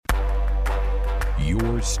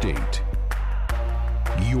Your state.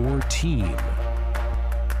 Your team.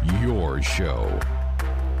 Your show.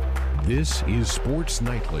 This is Sports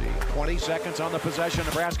Nightly. 20 seconds on the possession.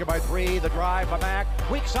 Nebraska by 3. The drive by Mack.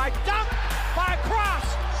 Weak side dunk by Cross.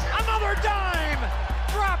 Another dime.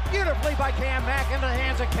 Dropped beautifully by Cam Mack into the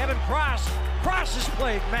hands of Kevin Cross. Cross is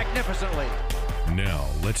played magnificently. Now,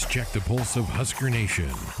 let's check the pulse of Husker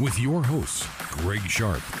Nation with your hosts, Greg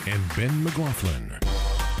Sharp and Ben McLaughlin.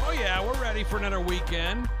 Oh, yeah, we're ready for another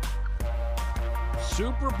weekend.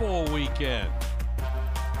 Super Bowl weekend.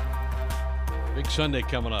 Big Sunday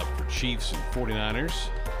coming up for Chiefs and 49ers.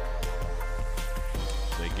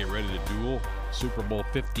 They get ready to duel Super Bowl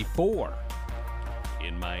 54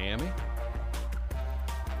 in Miami.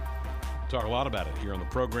 We'll talk a lot about it here on the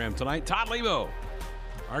program tonight. Todd Leabo,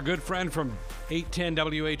 our good friend from 810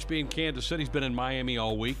 WHB in Kansas City, has been in Miami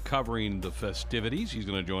all week covering the festivities. He's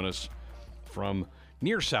going to join us from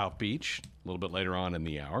near South Beach a little bit later on in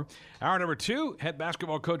the hour. Hour number 2, head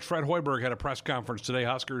basketball coach Fred Hoiberg had a press conference today.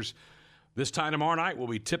 Huskers this time tomorrow night will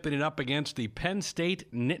be tipping it up against the Penn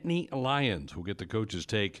State Nittany Lions. We'll get the coach's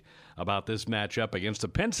take about this matchup against a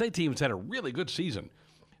Penn State team that's had a really good season.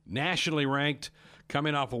 Nationally ranked,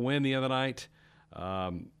 coming off a win the other night.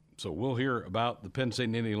 So we'll hear about the Penn State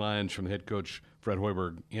Nittany Lions from the head coach Fred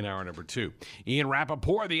Hoiberg in hour number 2. Ian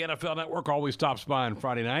Rapoport, the NFL Network, always stops by on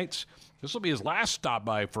Friday nights. This will be his last stop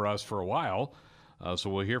by for us for a while. So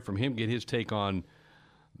we'll hear from him, get his take on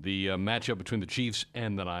the matchup between the Chiefs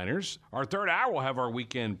and the Niners. Our third hour, we'll have our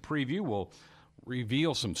weekend preview. We'll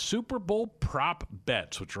reveal some Super Bowl prop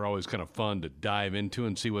bets, which are always kind of fun to dive into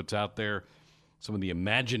and see what's out there. Some of the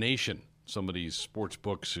imagination, some of these sports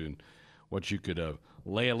books and what you could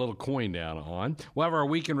lay a little coin down on. We'll have our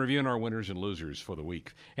weekend review and our winners and losers for the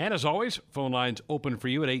week. And as always, phone lines open for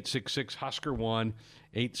you at 866-HUSKER-1,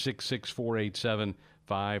 866-487-5371,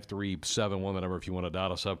 the number if you want to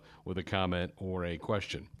dial us up with a comment or a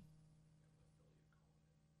question.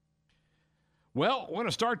 Well, I want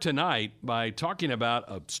to start tonight by talking about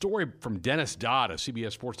a story from Dennis Dodd of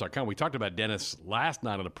CBSSports.com. We talked about Dennis last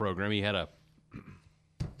night on the program. He had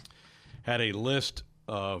a list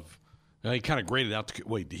of he kind of graded out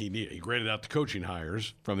he graded out the coaching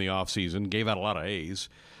hires from the offseason, gave out a lot of A's.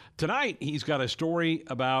 Tonight, he's got a story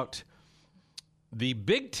about the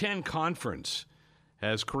Big Ten Conference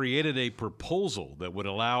has created a proposal that would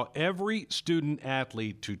allow every student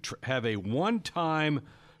athlete to have a one-time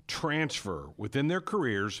transfer within their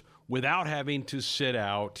careers without having to sit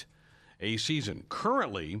out a season.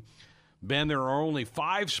 Currently, Ben, there are only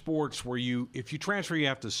 5 sports where if you transfer, you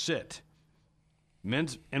have to sit.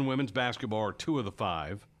 Men's and women's basketball are 2 of the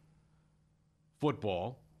 5.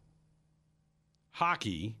 Football,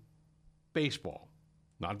 hockey, baseball.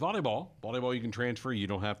 Not volleyball. Volleyball you can transfer. You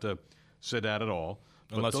don't have to sit out at all.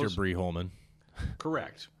 Unless you're Bree Holman.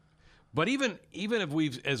 Correct. But even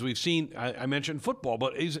if as we've seen, I mentioned football,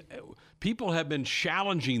 but people have been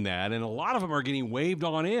challenging that, and a lot of them are getting waved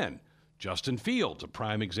on in. Justin Fields, a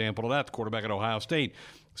prime example of that, the quarterback at Ohio State,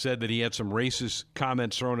 said that he had some racist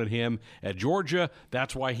comments thrown at him at Georgia.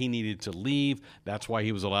 That's why he needed to leave. That's why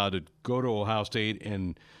he was allowed to go to Ohio State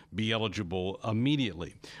and be eligible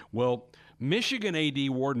immediately. Well, Michigan AD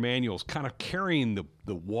Ward Manuel's kind of carrying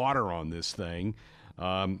the water on this thing.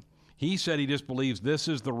 He said he just believes this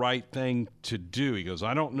is the right thing to do. He goes,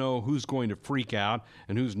 I don't know who's going to freak out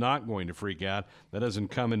and who's not going to freak out. That doesn't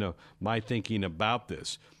come into my thinking about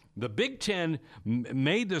this. The Big Ten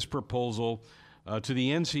made this proposal to the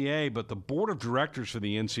NCAA, but the board of directors for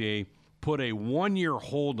the NCAA put a 1-year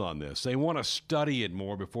hold on this. They want to study it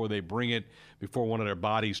more before they bring it before one of their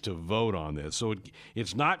bodies to vote on this. So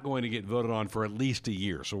it's not going to get voted on for at least a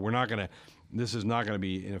year. So this is not going to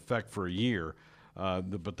be in effect for a year.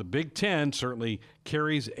 But the Big Ten certainly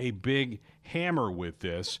carries a big hammer with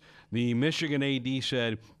this. The Michigan AD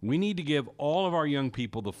said, we need to give all of our young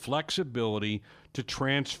people the flexibility to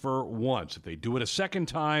transfer once. If they do it a second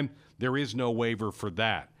time, there is no waiver for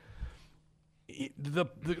that.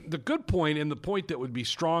 The good point, and the point that would be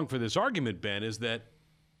strong for this argument, Ben, is that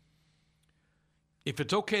if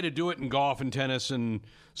it's okay to do it in golf and tennis and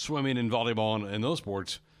swimming and volleyball and those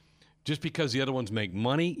sports, just because the other ones make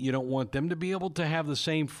money, you don't want them to be able to have the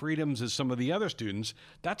same freedoms as some of the other students.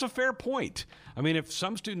 That's a fair point. I mean, if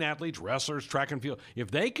some student athletes, wrestlers, track and field, if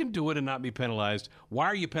they can do it and not be penalized, why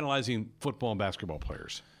are you penalizing football and basketball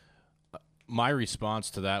players? My response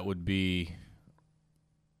to that would be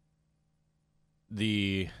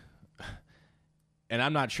and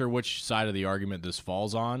I'm not sure which side of the argument this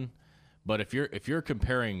falls on, but if you're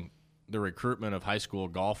comparing the recruitment of high school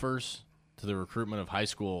golfers to the recruitment of high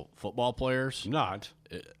school football players,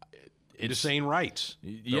 Just saying rights.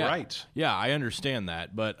 The rights. Yeah, I understand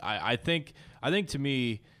that, but I think to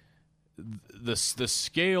me, the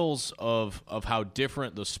scales of how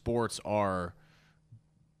different the sports are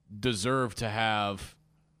deserve to have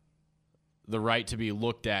the right to be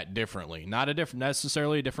looked at differently. Not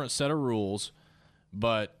necessarily a different set of rules,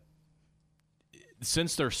 but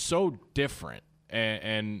since they're so different,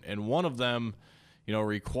 and one of them,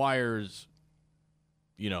 requires,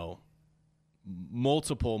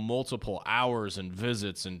 multiple hours and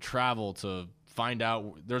visits and travel to find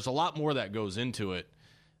out. There's a lot more that goes into it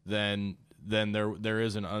than there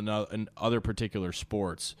is in other particular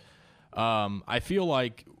sports. I feel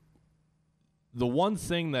like the one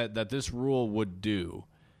thing that this rule would do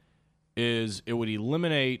is it would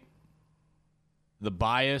eliminate the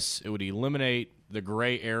bias, it would eliminate the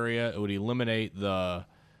gray area, it would eliminate the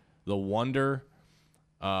wonder,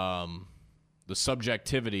 the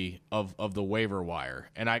subjectivity of the waiver wire.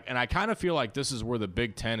 And I kind of feel like this is where the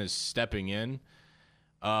Big Ten is stepping in,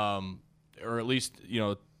 or at least,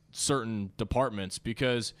 certain departments,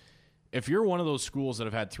 because if you're one of those schools that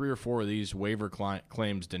have had 3 or 4 of these waiver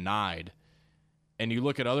claims denied, and you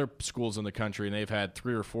look at other schools in the country and they've had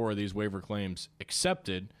 3 or 4 of these waiver claims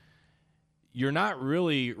accepted, you're not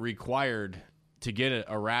really required to get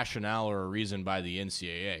a rationale or a reason by the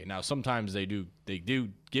NCAA. Now, sometimes they do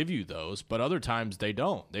give you those, but other times they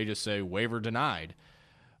don't. They just say waiver denied.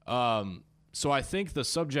 So I think the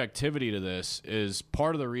subjectivity to this is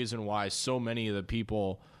part of the reason why so many of the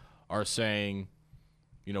people are saying,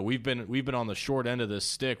 we've been on the short end of this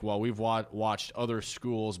stick while we've watched other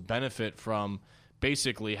schools benefit from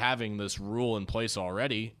basically having this rule in place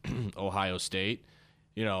already. Ohio State,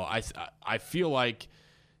 I feel like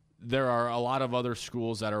there are a lot of other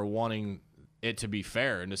schools that are wanting it to be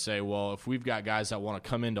fair and to say, well, if we've got guys that want to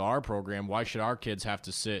come into our program, why should our kids have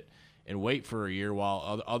to sit and wait for a year,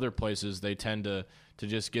 while other places they tend to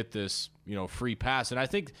just get this, free pass? And I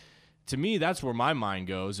think, to me, that's where my mind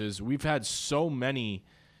goes, is we've had so many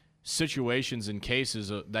situations and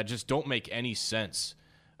cases that just don't make any sense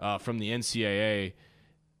from the NCAA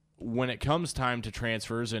when it comes time to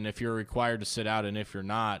transfers, and if you're required to sit out and if you're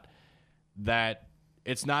not, that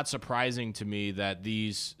it's not surprising to me that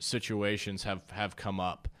these situations have come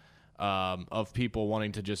up, of people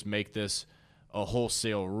wanting to just make this a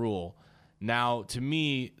wholesale rule. Now, to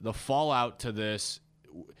me, the fallout to this,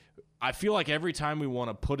 I feel like every time we want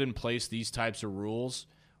to put in place these types of rules,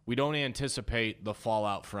 we don't anticipate the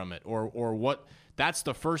fallout from it, or what. That's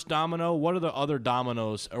the first domino. What are the other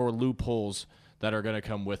dominoes or loopholes that are going to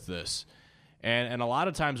come with this? And a lot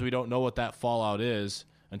of times we don't know what that fallout is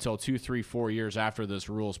until 2, 3, 4 years after this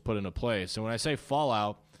rule is put into place. And when I say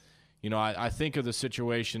fallout, I think of the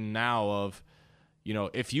situation now of,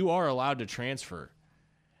 if you are allowed to transfer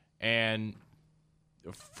and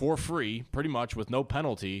for free, pretty much with no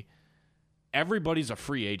penalty, everybody's a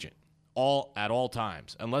free agent at all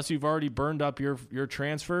times. Unless you've already burned up your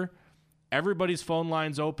transfer, everybody's phone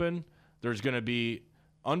line's open. There's going to be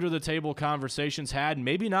under-the-table conversations had,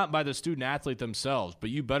 maybe not by the student-athlete themselves, but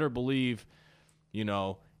you better believe,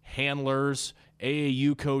 handlers,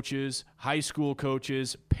 AAU coaches, high school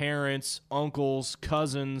coaches, parents, uncles,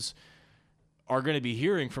 cousins are going to be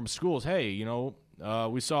hearing from schools, hey,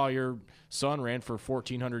 we saw your son ran for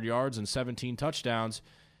 1,400 yards and 17 touchdowns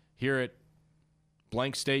here at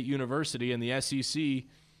blank State University in the SEC.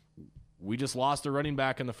 We just lost a running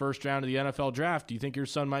back in the first round of the NFL draft. Do you think your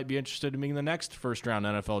son might be interested in being the next first-round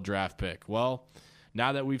NFL draft pick? Well,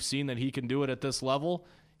 now that we've seen that he can do it at this level,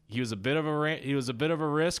 he was a bit of a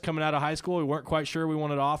risk coming out of high school. We weren't quite sure we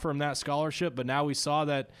wanted to offer him that scholarship, but now we saw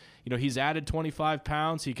that he's added 25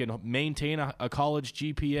 pounds. He can maintain a college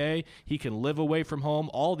GPA. He can live away from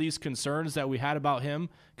home. All these concerns that we had about him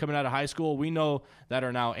coming out of high school, we know that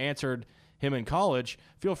are now answered him in college.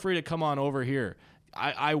 Feel free to come on over here.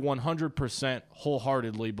 I 100%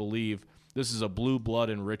 wholeheartedly believe this is a blue blood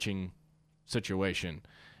enriching situation,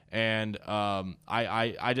 and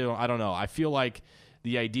I don't know. I feel like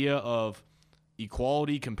the idea of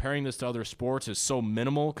equality, comparing this to other sports, is so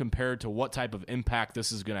minimal compared to what type of impact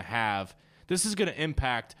this is going to have. This is going to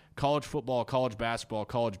impact college football, college basketball,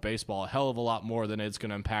 college baseball a hell of a lot more than it's going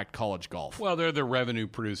to impact college golf. Well, they're the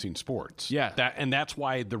revenue-producing sports. Yeah. And that's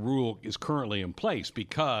why the rule is currently in place,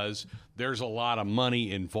 because there's a lot of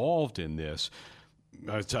money involved in this.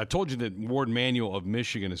 I told you that Warden Manuel of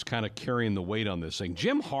Michigan is kind of carrying the weight on this thing.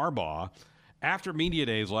 Jim Harbaugh, after Media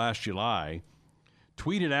Days last July,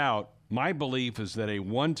 tweeted out, "My belief is that a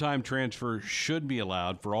one-time transfer should be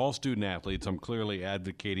allowed for all student athletes. I'm clearly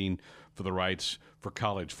advocating for the rights for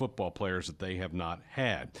college football players that they have not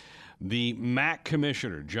had." The MAC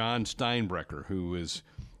commissioner, John Steinbrecher, who is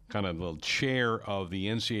kind of the chair of the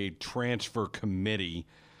NCAA Transfer Committee,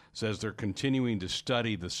 says they're continuing to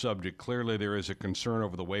study the subject. Clearly, there is a concern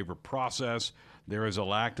over the waiver process. There is a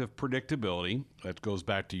lack of predictability. That goes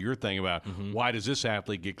back to your thing about why does this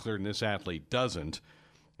athlete get cleared and this athlete doesn't.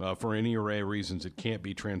 For any array of reasons, it can't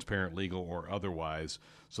be transparent, legal, or otherwise.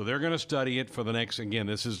 So they're going to study it for the next, again,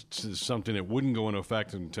 this is something that wouldn't go into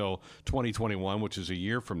effect until 2021, which is a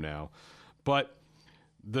year from now. But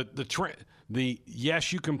the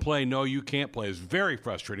yes, you can play, no, you can't play is very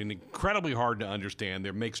frustrating, incredibly hard to understand.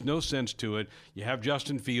 There makes no sense to it. You have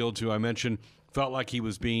Justin Fields, who I mentioned felt like he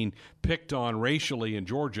was being picked on racially in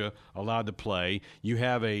Georgia, allowed to play. You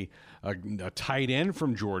have a tight end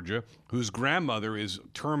from Georgia whose grandmother is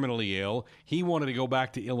terminally ill. He wanted to go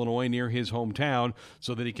back to Illinois near his hometown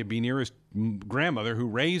so that he could be near his grandmother who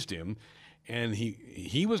raised him. And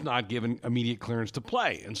he was not given immediate clearance to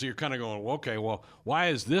play. And so you're kind of going, well, okay, well, why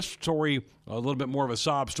is this story a little bit more of a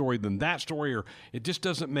sob story than that story? Or it just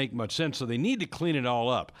doesn't make much sense. So they need to clean it all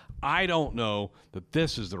up. I don't know that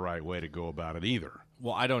this is the right way to go about it either.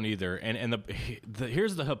 Well, I don't either. And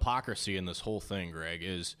here's the hypocrisy in this whole thing, Greg,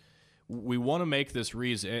 is we want to make this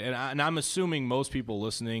reason. And I'm assuming most people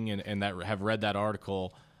listening and that have read that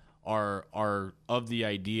article are of the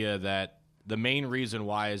idea that the main reason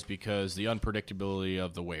why is because the unpredictability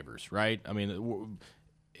of the waivers, right? I mean,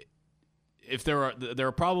 if there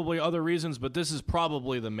are probably other reasons, but this is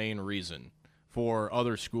probably the main reason for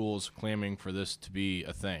other schools claiming for this to be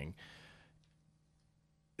a thing.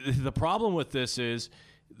 The problem with this is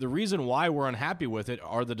the reason why we're unhappy with it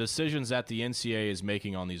are the decisions that the NCAA is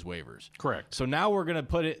making on these waivers. Correct. So now we're going to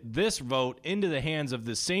put this vote into the hands of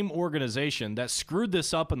the same organization that screwed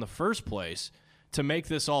this up in the first place to make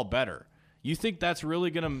this all better. You think that's really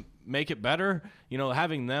going to make it better? You know,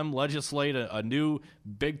 having them legislate a new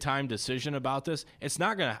big-time decision about this, it's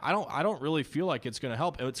not going to – I don't really feel like it's going to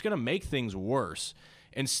help. It's going to make things worse.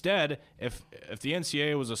 Instead, if the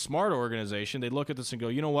NCAA was a smart organization, they'd look at this and go,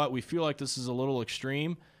 you know what, we feel like this is a little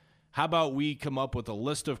extreme. How about we come up with a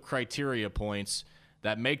list of criteria points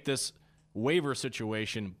that make this waiver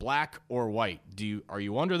situation black or white? Are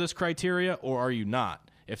you under this criteria or are you not?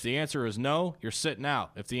 If the answer is no, you're sitting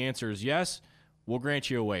out. If the answer is yes, we'll grant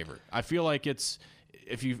you a waiver. I feel like it's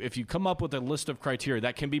if you come up with a list of criteria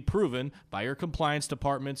that can be proven by your compliance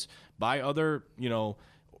departments, by other,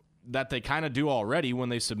 that they kind of do already when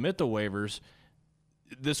they submit the waivers,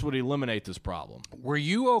 this would eliminate this problem. Were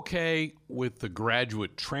you okay with the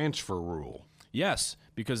graduate transfer rule? Yes,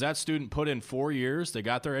 because that student put in 4 years. They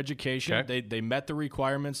got their education. Okay. They met the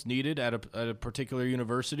requirements needed at a particular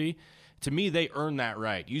university. To me, they earn that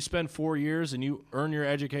right. You spend 4 years and you earn your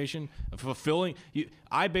education,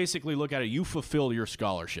 I basically look at it, you fulfilled your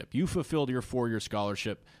scholarship. You fulfilled your 4-year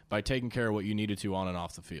scholarship by taking care of what you needed to on and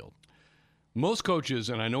off the field. Most coaches,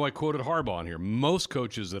 and I know I quoted Harbaugh in here, most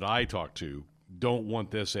coaches that I talk to don't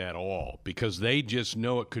want this at all because they just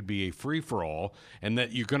know it could be a free-for-all and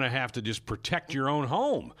that you're going to have to just protect your own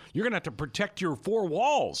home. You're going to have to protect your 4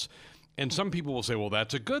 walls. And some people will say, well,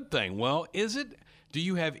 that's a good thing. Well, is it? Do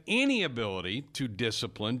you have any ability to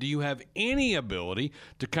discipline? Do you have any ability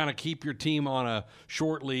to kind of keep your team on a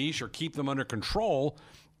short leash or keep them under control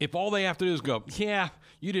if all they have to do is go, yeah,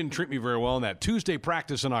 you didn't treat me very well in that Tuesday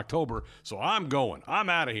practice in October, so I'm going. I'm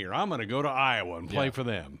out of here. I'm going to go to Iowa and play for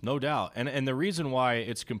them. No doubt. And the reason why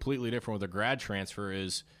it's completely different with a grad transfer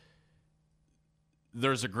is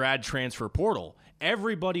there's a grad transfer portal.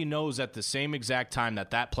 Everybody knows at the same exact time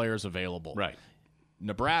that player is available. Right.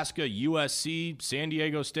 Nebraska, USC, San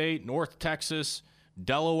Diego State, North Texas,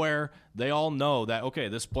 Delaware, they all know that, okay,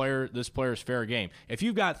 this player is fair game. If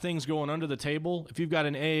you've got things going under the table, if you've got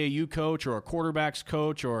an AAU coach or a quarterback's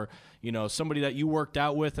coach or, somebody that you worked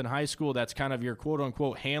out with in high school that's kind of your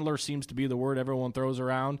quote-unquote handler seems to be the word everyone throws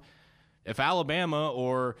around. If Alabama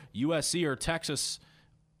or USC or Texas,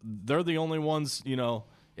 they're the only ones,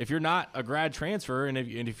 if you're not a grad transfer and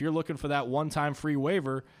if you're looking for that one-time free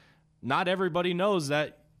waiver, not everybody knows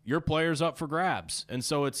that your player's up for grabs. And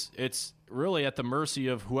so it's really at the mercy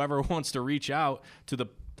of whoever wants to reach out to the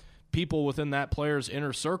people within that player's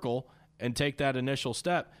inner circle and take that initial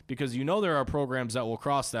step, because there are programs that will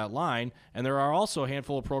cross that line, and there are also a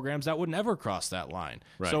handful of programs that would never cross that line.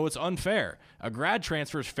 Right. So it's unfair. A grad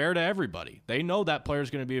transfer is fair to everybody. They know that player's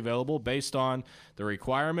going to be available based on the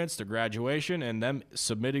requirements, the graduation, and them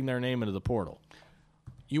submitting their name into the portal.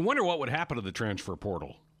 You wonder what would happen to the transfer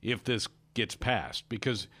portal if this gets passed,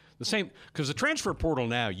 because the transfer portal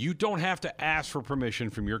now, you don't have to ask for permission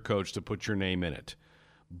from your coach to put your name in it,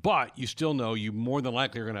 but you still know you more than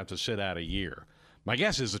likely are going to have to sit out a year. My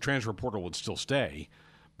guess is the transfer portal would still stay,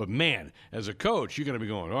 But, man, as a coach, you're going to be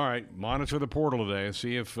going, all right, monitor the portal today and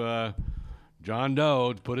see if John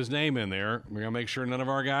Doe put his name in there. We're going to make sure none of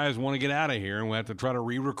our guys want to get out of here, and we have to try to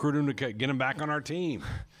re-recruit him to get him back on our team.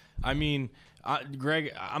 I mean,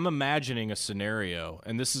 Greg, I'm imagining a scenario,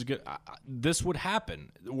 and this is good. This would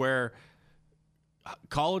happen where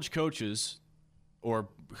college coaches or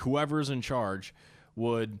whoever's in charge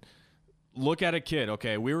would look at a kid.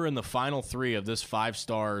 Okay, we were in the final 3 of this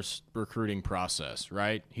 5-stars recruiting process,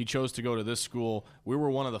 right? He chose to go to this school. We were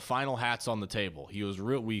one of the final hats on the table. He was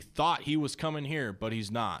real. We thought he was coming here, but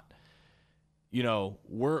he's not. You know,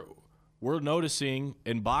 we're noticing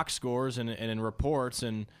in box scores and in reports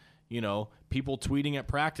and, you know, people tweeting at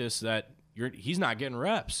practice that he's not getting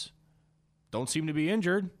reps. Don't seem to be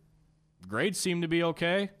injured. Grades seem to be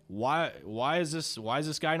okay. Why is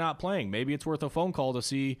this guy not playing? Maybe it's worth a phone call to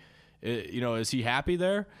see, you know, is he happy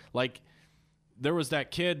there? Like, there was that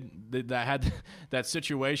kid that had that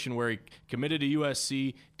situation where he committed to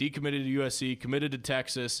USC, decommitted to USC, committed to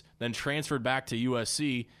Texas, then transferred back to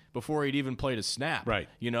USC before he'd even played a snap. Right.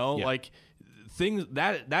 You know, yeah. like things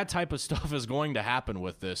that type of stuff is going to happen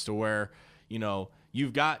with this, to where, you know,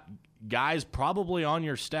 you've got guys probably on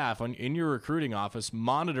your staff, in your recruiting office,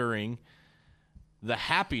 monitoring the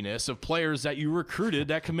happiness of players that you recruited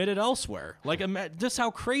that committed elsewhere. Like, just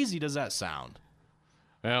how crazy does that sound?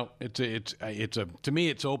 Well, to me,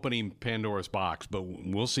 it's opening Pandora's box, but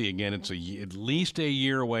we'll see. Again, it's at least a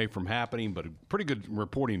year away from happening, but pretty good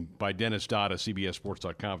reporting by Dennis Dodd of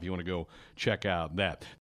CBSSports.com if you want to go check out that.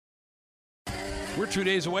 We're 2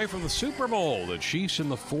 days away from the Super Bowl. The Chiefs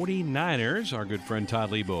and the 49ers. Our good friend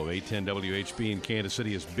Todd Leabo of 810 WHB in Kansas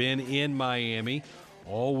City has been in Miami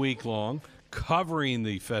all week long, covering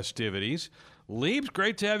the festivities. Leibs,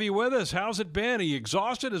 great to have you with us. How's it been? Are you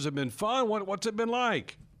exhausted? Has it been fun? What's it been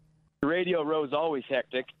like? Radio row is always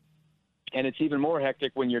hectic, and it's even more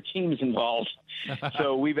hectic when your team's involved.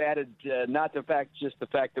 So we've added just the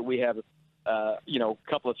fact that we have a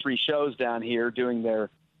couple of 3 shows down here doing their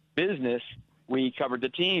business. We covered the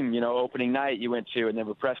team, opening night you went to, and then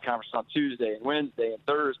a press conference on Tuesday and Wednesday and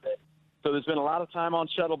Thursday. So there's been a lot of time on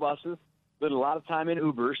shuttle buses, been a lot of time in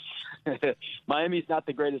Ubers. Miami's not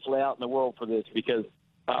the greatest layout in the world for this because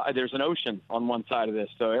there's an ocean on one side of this.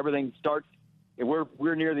 So everything starts –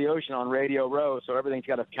 we're near the ocean on Radio Row, so everything's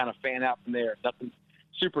got to kind of fan out from there. Nothing's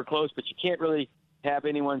super close, but you can't really have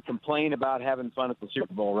anyone complain about having fun at the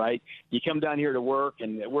Super Bowl, right? You come down here to work,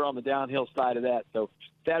 and we're on the downhill side of that. So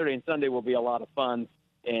Saturday and Sunday will be a lot of fun,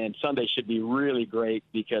 and Sunday should be really great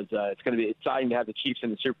because it's going to be exciting to have the Chiefs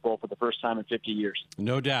in the Super Bowl for the first time in 50 years.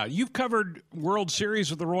 No doubt. You've covered World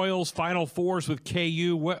Series with the Royals, Final Fours with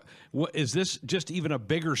KU. What is this just even a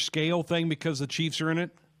bigger scale thing because the Chiefs are in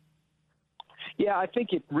it? Yeah, I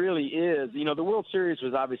think it really is. The World Series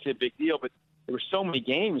was obviously a big deal, but there were so many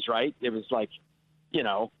games, right? It was like,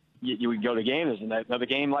 you would go to games and another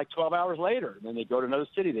game like 12 hours later, and then they go to another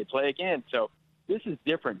city, they play again. So this is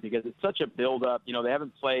different because it's such a build-up. They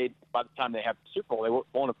haven't played by the time they have the Super Bowl.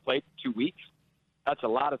 They won't have played for 2 weeks. That's a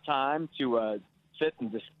lot of time to sit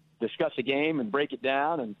and discuss a game and break it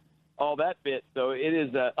down and all that bit. So it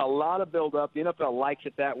is a lot of build-up. The NFL likes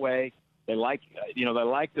it that way. They like, they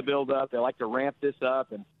like the build-up. They like to ramp this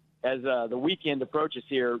up. And as the weekend approaches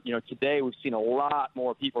here, today we've seen a lot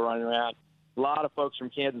more people running around. A lot of folks from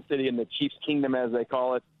Kansas City and the Chiefs Kingdom, as they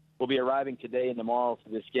call it, will be arriving today and tomorrow for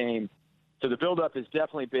this game. So the build-up is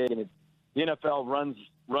definitely big, and the NFL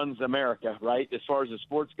runs America, right, as far as the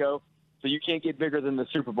sports go. So you can't get bigger than the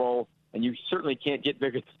Super Bowl, and you certainly can't get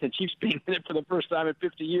bigger than the Chiefs being in it for the first time in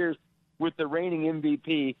 50 years with the reigning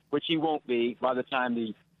MVP, which he won't be by the time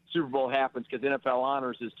the Super Bowl happens because NFL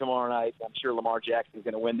Honors is tomorrow night. I'm sure Lamar Jackson is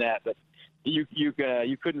going to win that, but you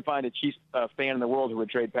couldn't find a Chiefs fan in the world who would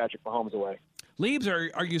trade Patrick Mahomes away. Leibs,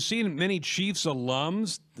 are you seeing many Chiefs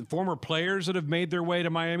alums, the former players that have made their way to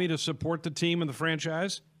Miami to support the team and the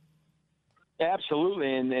franchise?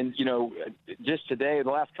 Absolutely, and just today, the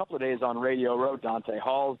last couple of days on Radio Row, Dante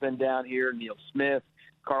Hall's been down here, Neil Smith,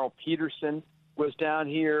 Carl Peterson was down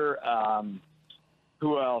here.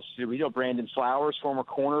 Who else? Brandon Flowers, former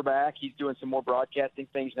cornerback. He's doing some more broadcasting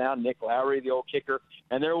things now. Nick Lowry, the old kicker.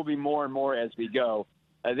 And there will be more and more as we go.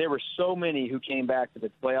 There were so many who came back to the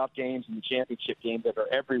playoff games and the championship games that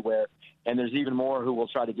are everywhere. And there's even more who will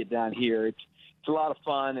try to get down here. It's a lot of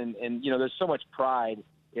fun. And there's so much pride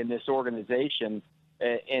in this organization.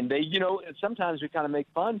 And they, sometimes we kind of make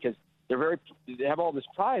fun because they have all this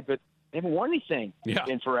pride, but they haven't won anything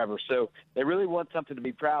in forever. So they really want something to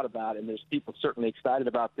be proud about, and there's people certainly excited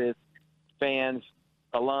about this, fans,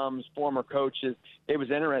 alums, former coaches. It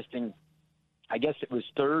was interesting. I guess it was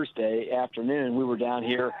Thursday afternoon. We were down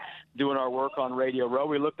here doing our work on Radio Row.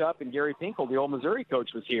 We looked up, and Gary Pinkel, the old Missouri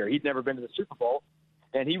coach, was here. He'd never been to the Super Bowl,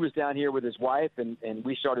 and he was down here with his wife, and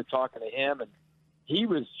we started talking to him, and he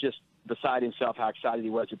was just beside himself how excited he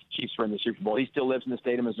was that the Chiefs were in the Super Bowl. He still lives in the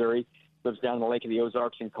state of Missouri, lives down in the Lake of the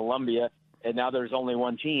Ozarks in Columbia, and now there's only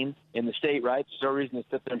one team in the state, right? There's no reason to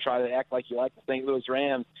sit there and try to act like you like the St. Louis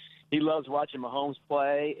Rams. He loves watching Mahomes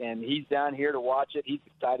play, and he's down here to watch it. He's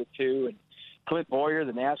excited too. And Clint Boyer,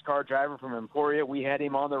 the NASCAR driver from Emporia, we had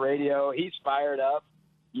him on the radio. He's fired up.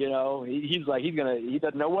 You know, he's like he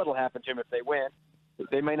doesn't know what'll happen to him if they win.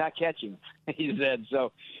 They may not catch him, he said.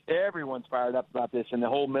 So everyone's fired up about this in the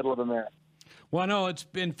whole middle of America. Well, no, it's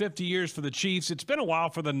been 50 years for the Chiefs. It's been a while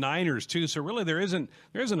for the Niners too. So really, there isn't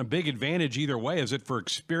a big advantage either way, is it, for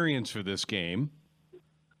experience for this game?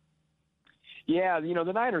 Yeah, you know,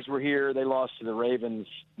 the Niners were here. They lost to the Ravens.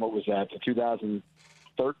 What was that? The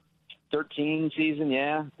 2013 season?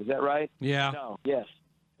 Yeah, is that right? Yeah. No. Yes,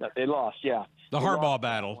 they lost. Yeah. The Harbaugh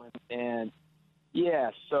battle. And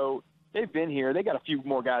yeah, so they've been here. They got a few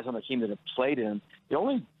more guys on the team that have played in. The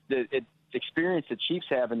only experience the Chiefs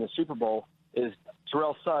have in the Super Bowl is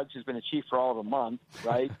Terrell Suggs, who's been a Chief for all of a month,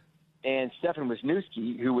 right? And Stefan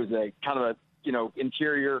Wisniewski, who was a kind of a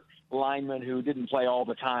interior lineman who didn't play all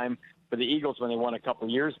the time for the Eagles when they won a couple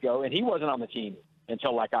of years ago, and he wasn't on the team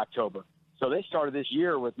until like October. So they started this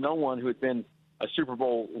year with no one who had been a Super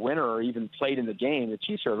Bowl winner or even played in the game. The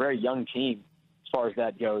Chiefs are a very young team as far as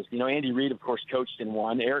that goes. You know, Andy Reid, of course, coached in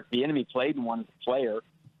one. Eric Bieniemy played in one as a player.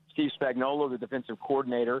 Steve Spagnuolo, the defensive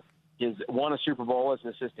coordinator, has won a Super Bowl as an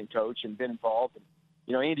assistant coach and been involved. And,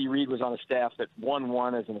 you know, Andy Reid was on a staff that won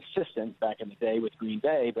one as an assistant back in the day with Green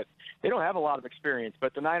Bay, but they don't have a lot of experience.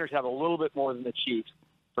 But the Niners have a little bit more than the Chiefs,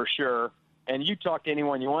 for sure. And you talk to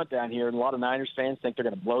anyone you want down here, and a lot of Niners fans think they're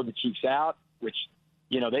going to blow the Chiefs out, which,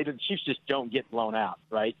 you know, the Chiefs just don't get blown out,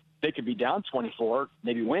 right? They could be down 24,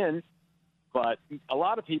 maybe win, but a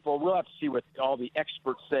lot of people, we'll have to see what all the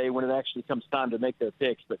experts say when it actually comes time to make their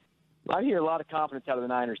picks. But I hear a lot of confidence out of the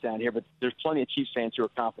Niners down here, but there's plenty of Chiefs fans who are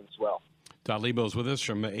confident as well. Todd Leabo with us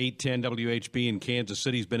from 810 WHB in Kansas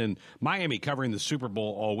City. He's been in Miami covering the Super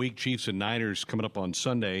Bowl all week. Chiefs and Niners coming up on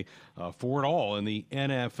Sunday for it all in the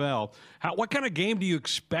NFL. What kind of game do you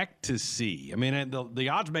expect to see? I mean, the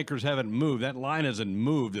odds makers haven't moved. That line hasn't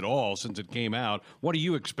moved at all since it came out. What are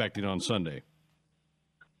you expecting on Sunday?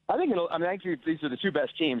 I think these are the two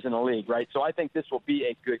best teams in the league, right? So I think this will be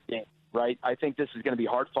a good game, right? I think this is going to be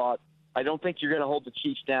hard fought. I don't think you're going to hold the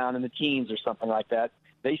Chiefs down in the teens or something like that.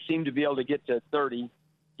 They seem to be able to get to 30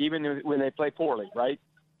 even when they play poorly, right?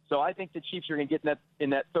 So I think the Chiefs are going to get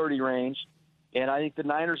in that 30 range, and I think the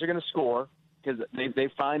Niners are going to score because they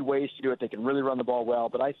find ways to do it. They can really run the ball well,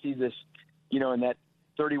 but I see this, you know, in that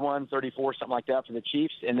 31, 34, something like that for the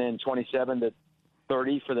Chiefs, and then 27 to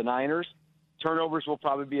 30 for the Niners. Turnovers will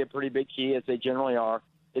probably be a pretty big key, as they generally are.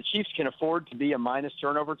 The Chiefs can afford to be a minus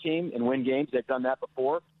turnover team and win games. They've done that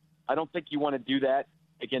before. I don't think you want to do that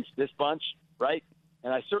against this bunch, right?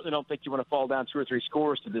 And I certainly don't think you want to fall down 2 or 3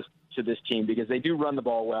 scores to this team because they do run the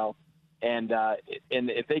ball well, and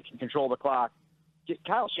if they can control the clock,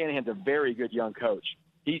 Kyle Shanahan's a very good young coach.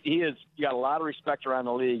 He has got a lot of respect around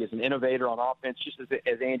the league as an innovator on offense, just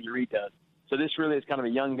as Andy Reid does. So this really is kind of a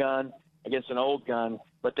young gun against an old gun,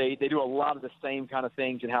 but they do a lot of the same kind of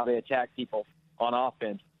things in how they attack people on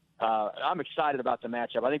offense. I'm excited about the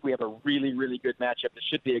matchup. I think we have a really, really good matchup. It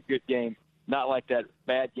should be a good game. Not like that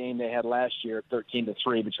bad game they had last year,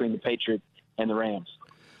 13-3 between the Patriots and the Rams.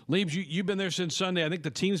 Leibs, you've been there since Sunday. I think the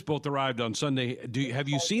teams both arrived on Sunday. Have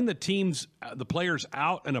you seen the teams, the players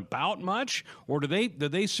out and about much, or do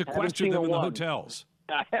they sequester them in the hotels?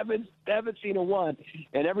 I haven't seen a one.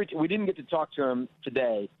 And we didn't get to talk to them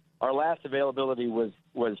today. Our last availability was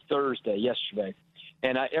Thursday, yesterday.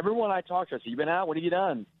 And everyone I talked to, I said, "You been out? What have you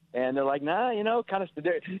done?" And they're like, "Nah, you know, kind of."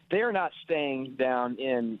 They're not staying down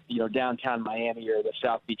in downtown Miami or the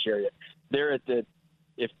South Beach area. They're at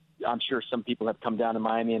I'm sure some people have come down to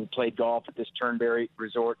Miami and played golf at this Turnberry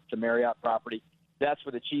Resort, the Marriott property. That's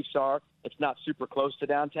where the Chiefs are. It's not super close to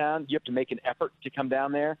downtown. You have to make an effort to come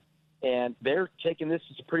down there, and they're taking this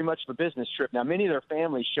as pretty much of a business trip. Now, many of their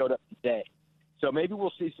families showed up today, so maybe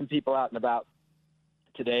we'll see some people out and about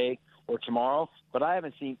today or tomorrow, but I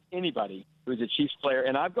haven't seen anybody who's a Chiefs player.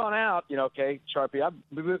 And I've gone out, okay, Sharpie,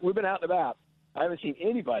 we've been out and about. I haven't seen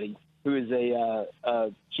anybody who is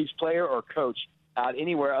a Chiefs player or coach out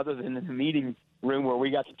anywhere other than in the meeting room where we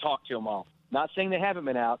got to talk to them all. Not saying they haven't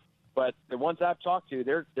been out, but the ones I've talked to,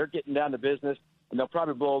 they're getting down to business, and they'll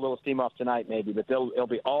probably blow a little steam off tonight maybe, but it'll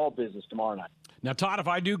be all business tomorrow night. Now, Todd, if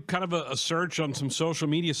I do kind of a search on some social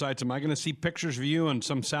media sites, am I going to see pictures of you in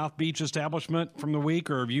some South Beach establishment from the week,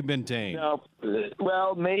 or have you been tame? No,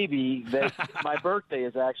 well, maybe. My birthday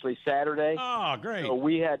is actually Saturday. Oh, great. So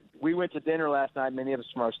we went to dinner last night, many of us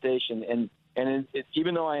from our station, and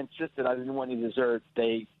even though I insisted I didn't want any dessert,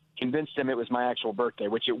 they convinced him it was my actual birthday,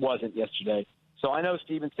 which it wasn't yesterday. So I know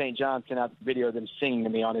Stephen St. John sent out a video of them singing to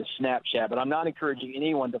me on his Snapchat, but I'm not encouraging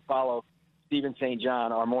anyone to follow Stephen St.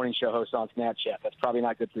 John, our morning show host, on Snapchat. That's probably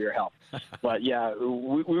not good for your health. But, yeah,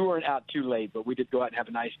 we weren't out too late, but we did go out and have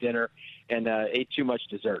a nice dinner and ate too much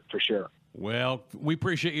dessert for sure. Well, we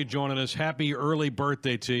appreciate you joining us. Happy early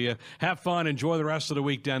birthday to you. Have fun. Enjoy the rest of the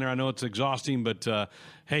week down there. I know it's exhausting, but,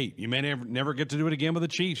 hey, you may never get to do it again with the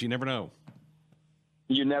Chiefs. You never know.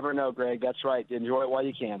 You never know, Greg. That's right. Enjoy it while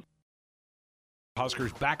you can.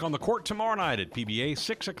 Huskers back on the court tomorrow night at PBA,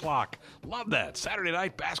 6 o'clock. Love that. Saturday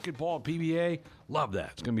night basketball at PBA. Love that.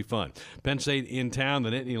 It's going to be fun. Penn State in town. The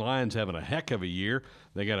Nittany Lions having a heck of a year.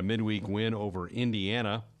 They got a midweek win over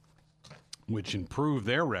Indiana, which improved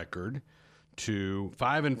their record to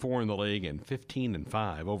 5-4 in the league and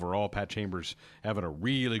 15-5 overall. Pat Chambers having a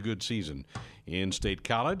really good season in State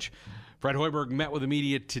College. Fred Hoiberg met with the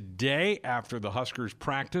media today after the Huskers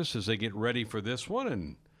practice as they get ready for this one,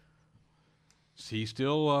 and he's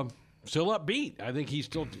still upbeat. I think he's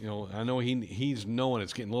still, I know he's knowing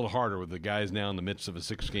it's getting a little harder with the guys now in the midst of a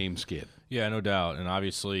 6-game skid. Yeah, no doubt. And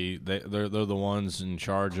obviously they're the ones in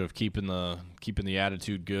charge of keeping the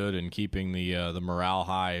attitude good and keeping the morale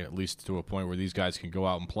high, at least to a point where these guys can go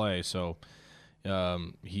out and play. So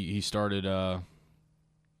he started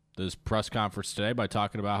this press conference today by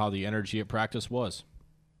talking about how the energy at practice was.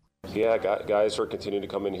 Yeah, guys are continuing to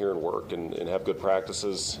come in here and work and have good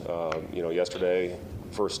practices. Yesterday,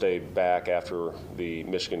 first day back after the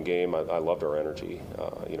Michigan game, I loved our energy.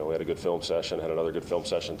 We had a good film session, had another good film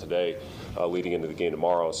session today leading into the game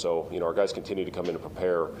tomorrow. So, our guys continue to come in and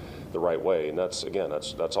prepare the right way. And that's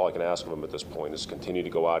all I can ask of them at this point is continue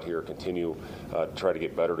to go out here, continue to try to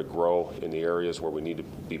get better, to grow in the areas where we need to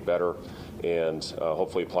be better, and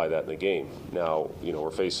hopefully apply that in the game. Now,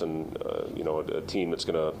 we're facing, a team that's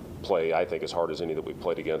going to play, I think, as hard as any that we've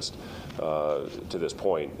played against to this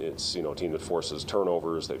point. It's, a team that forces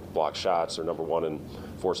turnovers, they block shots. They're number one in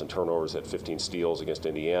forcing turnovers at 15 steals against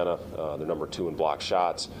Indiana. They're number 2 in block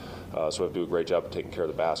shots. So we have to do a great job of taking care of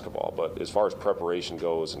the basketball. But as far as preparation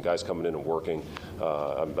goes and guys coming in and working,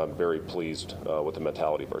 I'm very pleased with the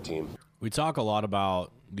mentality of our team. We talk a lot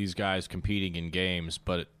about these guys competing in games,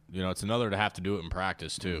 but it's another to have to do it in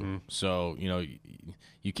practice too. Mm-hmm. So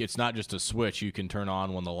it's not just a switch you can turn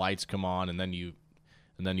on when the lights come on, and then you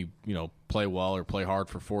play well or play hard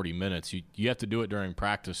for 40 minutes. You have to do it during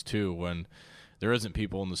practice too, when there isn't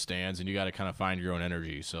people in the stands, and you got to kind of find your own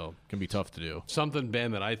energy. So it can be tough to do. Something,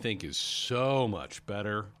 Ben, that I think is so much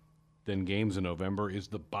better than games in November is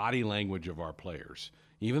the body language of our players.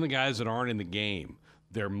 Even the guys that aren't in the game,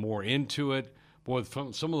 they're more into it. Boy, some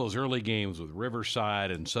of those early games with Riverside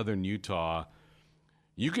and Southern Utah,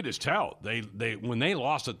 you could just tell they when they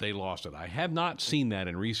lost it, they lost it. I have not seen that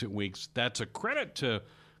in recent weeks. That's a credit to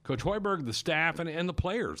Coach Hoiberg, the staff, and the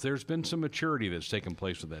players. There's been some maturity that's taken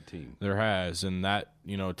place with that team. There has, and that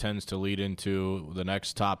tends to lead into the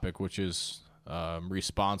next topic, which is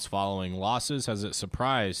response following losses. Has it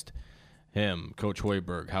surprised him, Coach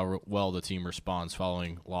Hoiberg, how well the team responds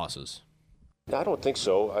following losses? I don't think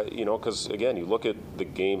so, because, again, you look at the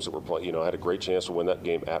games that we're playing. I had a great chance to win that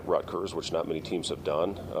game at Rutgers, which not many teams have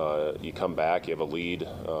done. You come back, you have a lead,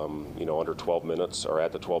 under 12 minutes or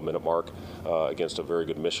at the 12-minute mark against a very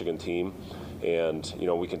good Michigan team. And,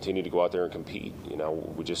 we continue to go out there and compete.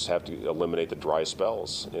 We just have to eliminate the dry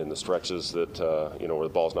spells and the stretches that, where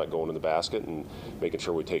the ball's not going in the basket, and making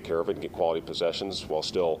sure we take care of it and get quality possessions while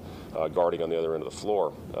still guarding on the other end of the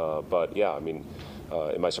floor. But, yeah,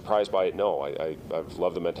 am I surprised by it? No. I've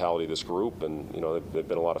loved the mentality of this group, and, they've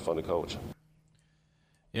been a lot of fun to coach.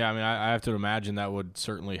 Yeah, I have to imagine that would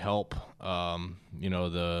certainly help,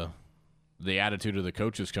 the attitude of the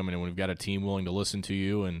coaches coming in when you've got a team willing to listen to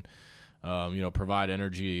you and, provide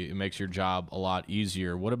energy. It makes your job a lot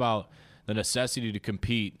easier. What about the necessity to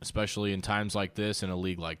compete, especially in times like this in a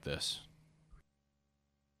league like this?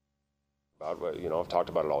 I've talked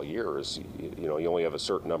about it all year, is, you only have a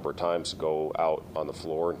certain number of times to go out on the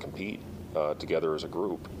floor and compete together as a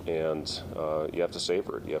group, and you have to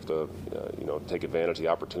savor it. You have to, take advantage of the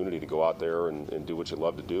opportunity to go out there and do what you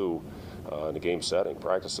love to do in a game setting.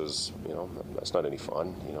 Practices, that's not any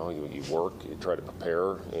fun. You work, you try to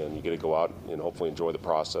prepare, and you get to go out and hopefully enjoy the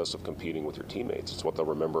process of competing with your teammates. It's what they'll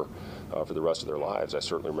remember for the rest of their lives. I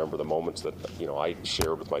certainly remember the moments that, I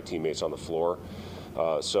shared with my teammates on the floor.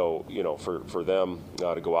 So, for them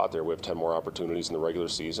to go out there, we have 10 more opportunities in the regular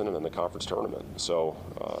season and then the conference tournament. So,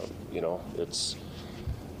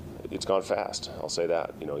 it's gone fast. I'll say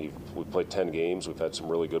that. We've played 10 games. We've had some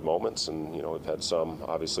really good moments, and we've had some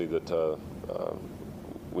obviously that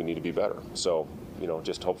we need to be better. So,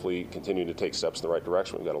 just hopefully continuing to take steps in the right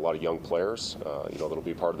direction. We've got a lot of young players, that'll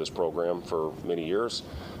be part of this program for many years,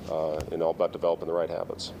 and all about developing the right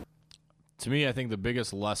habits. To me, I think the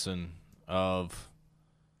biggest lesson of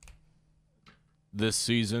this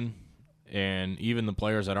season, and even the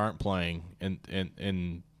players that aren't playing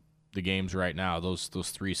in the games right now, those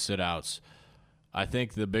 3 sit-outs, I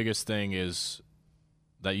think the biggest thing is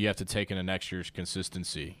that you have to take into next year's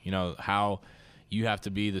consistency. How you have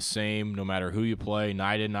to be the same no matter who you play,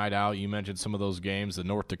 night in, night out. You mentioned some of those games, the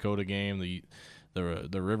North Dakota game,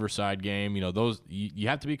 the Riverside game. Those you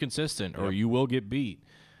have to be consistent, or you will get beat.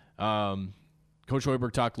 Coach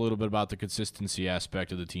Hoiberg talked a little bit about the consistency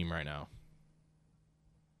aspect of the team right now.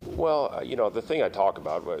 Well, the thing I talk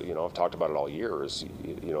about, I've talked about it all year, is,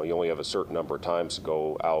 you only have a certain number of times to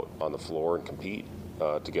go out on the floor and compete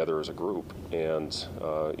together as a group, and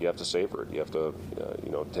you have to savor it. You have to,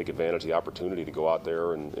 take advantage of the opportunity to go out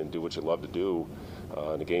there and do what you love to do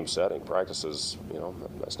in a game setting. Practices,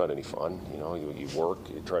 that's not any fun. You work,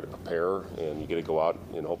 you try to prepare, and you get to go out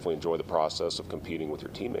and hopefully enjoy the process of competing with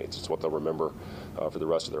your teammates. It's what they'll remember for the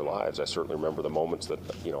rest of their lives. I certainly remember the moments that,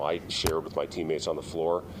 I shared with my teammates on the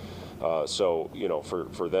floor. So,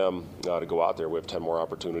 for them to go out there, we have 10 more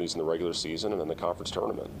opportunities in the regular season and then the conference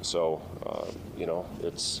tournament. So,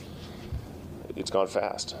 it's gone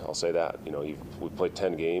fast. I'll say that. We've played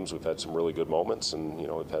 10 games. We've had some really good moments, and,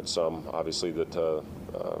 we've had some, obviously, that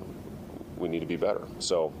we need to be better.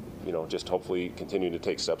 So, just hopefully continuing to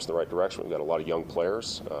take steps in the right direction. We've got a lot of young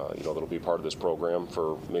players, that'll be part of this program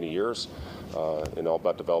for many years, and all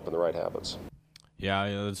about developing the right habits.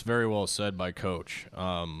 Yeah, that's very well said by Coach.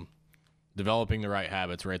 Developing the right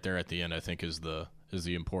habits right there at the end, I think, is the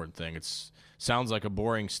important thing. Sounds like a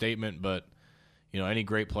boring statement, but any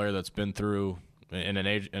great player that's been through in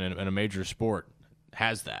a major sport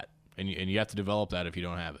has that, and you have to develop that if you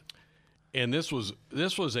don't have it. And this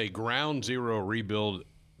was a ground zero rebuild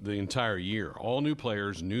the entire year. All new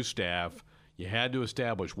players, new staff. You had to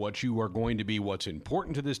establish what you are going to be, what's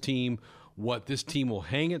important to this team, what this team will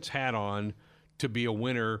hang its hat on to be a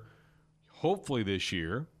winner, hopefully this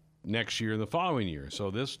year, next year, and the following year.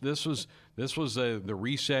 So this was the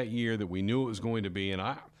reset year that we knew it was going to be. And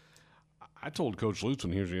I told Coach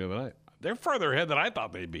Lutzen here the other night, they're further ahead than I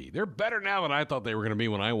thought they'd be. They're better now than I thought they were going to be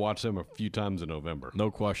when I watched them a few times in November.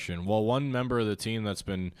 No question. Well, one member of the team that's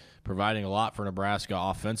been providing a lot for Nebraska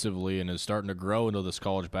offensively and is starting to grow into this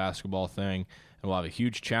college basketball thing and will have a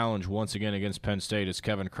huge challenge once again against Penn State is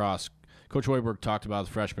Kevin Cross. Coach Hoiberg talked about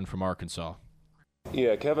the freshman from Arkansas.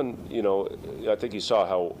 Yeah, Kevin, I think you saw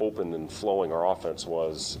how open and flowing our offense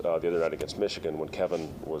was the other night against Michigan when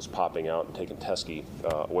Kevin was popping out and taking Teskey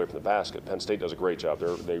away from the basket. Penn State does a great job.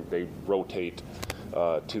 They rotate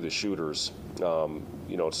to the shooters.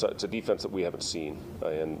 It's a defense that we haven't seen.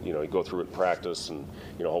 And, you go through it in practice and,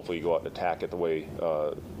 hopefully you go out and attack it the way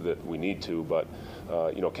that we need to. But,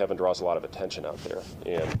 Kevin draws a lot of attention out there.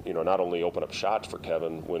 And, not only open up shots for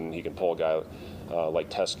Kevin when he can pull a guy like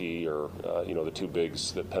Teskey or, the two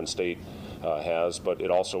bigs that Penn State has, but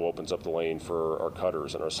it also opens up the lane for our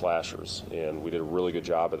cutters and our slashers. And we did a really good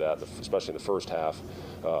job of that, especially in the first half,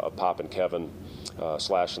 of popping Kevin,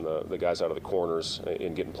 slashing the guys out of the corners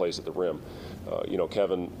and getting plays at the rim.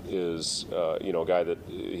 Kevin is, a guy that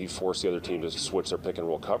he forced the other team to switch their pick and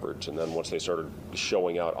roll coverage. And then once they started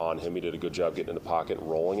showing out on him, he did a good job getting in the pocket and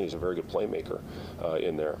rolling. And he's a very good playmaker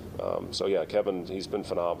in there. Kevin, he's been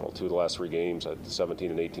phenomenal. 2 of the last 3 games at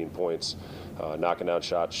 17 and 18 points, knocking down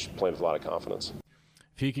shots, playing with a lot of confidence.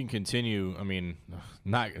 If he can continue,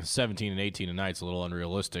 not 17 and 18 a night's a little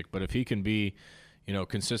unrealistic, but if he can be,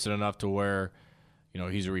 consistent enough to where,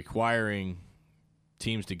 he's requiring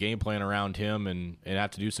teams to game plan around him and have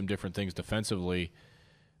to do some different things defensively,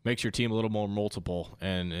 makes your team a little more multiple,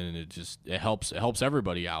 and it helps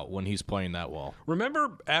everybody out when he's playing that well.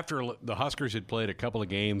 Remember after the Huskers had played a couple of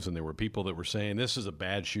games and there were people that were saying this is a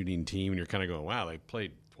bad shooting team, and you're kind of going, wow, they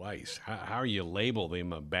played twice. How are you label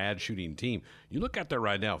them a bad shooting team? You look out there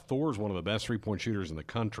right now, Thor's one of the best three-point shooters in the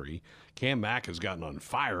country. Cam Mack has gotten on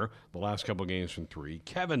fire the last couple of games from 3.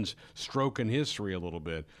 Kevin's stroking his 3 a little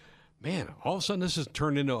bit. Man, all of a sudden this has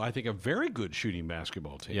turned into, I think, a very good shooting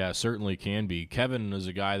basketball team. Yeah, certainly can be. Kevin is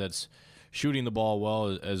a guy that's shooting the ball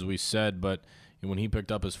well, as we said, but when he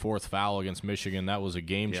picked up his 4th foul against Michigan, that was a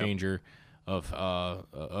game changer of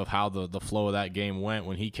how the flow of that game went.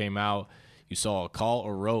 When he came out, You saw Akal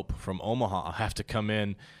Arope from Omaha have to come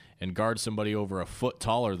in and guard somebody over a foot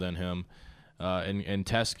taller than him in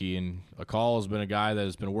Teskey. And Akal has been a guy that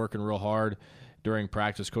has been working real hard during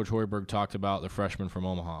practice. Coach Hoiberg talked about the freshman from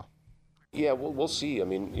Omaha. Yeah, we'll see. I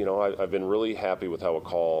mean, I've been really happy with how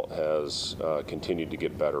Akal has continued to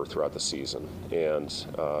get better throughout the season. And,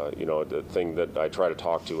 the thing that I try to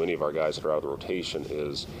talk to any of our guys that are out of the rotation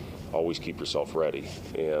is always keep yourself ready.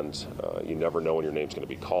 And you never know when your name's going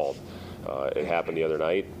to be called. It happened the other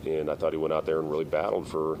night, and I thought he went out there and really battled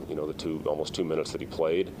for, the almost 2 minutes that he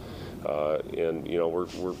played.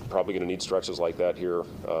 We're probably going to need stretches like that here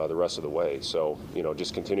the rest of the way. So,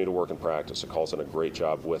 just continue to work in practice. Akal's done a great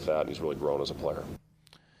job with that, and he's really grown as a player.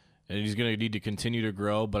 And he's going to need to continue to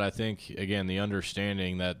grow, but I think, again, the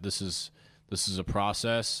understanding that this is a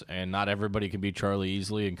process, and not everybody can be Charlie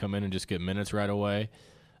Easley and come in and just get minutes right away.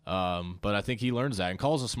 But I think he learns that, and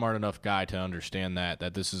Call's a smart enough guy to understand that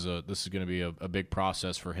this is going to be a big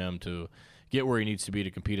process for him to get where he needs to be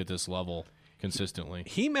to compete at this level consistently.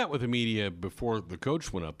 He met with the media before the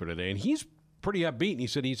coach went up there today, and he's pretty upbeat. And he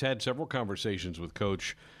said he's had several conversations with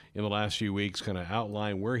Coach in the last few weeks, kind of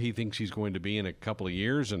outline where he thinks he's going to be in a couple of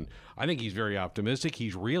years. And I think he's very optimistic.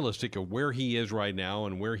 He's realistic of where he is right now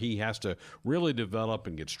and where he has to really develop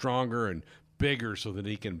and get stronger and bigger so that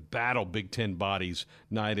he can battle Big Ten bodies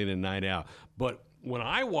night in and night out. But when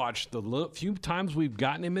I watch the few times we've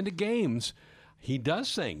gotten him into games, he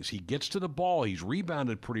does things. He gets to the ball. He's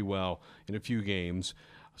rebounded pretty well in a few games.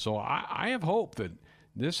 So I have hope that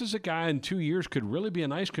this is a guy in 2 years could really be a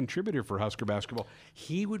nice contributor for Husker basketball.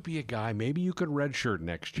 He would be a guy, maybe you could redshirt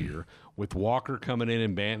next year with Walker coming in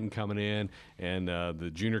and Banton coming in and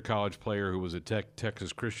the junior college player who was at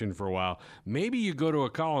Texas Christian for a while. Maybe you go to a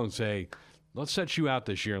call and say, let's set you out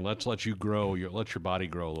this year and let's let you grow, let your body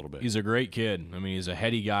grow a little bit. He's a great kid. I mean, he's a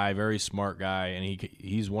heady guy, very smart guy, and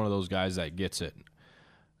he's one of those guys that gets it.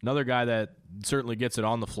 Another guy that certainly gets it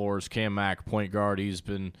on the floor is Cam Mack, point guard. He's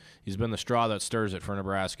been the straw that stirs it for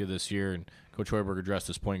Nebraska this year, and Coach Hoiberg addressed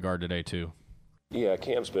his point guard today too. Yeah,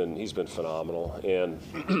 Cam's been phenomenal, and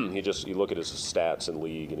you look at his stats in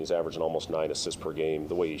league, and he's averaging almost 9 assists per game.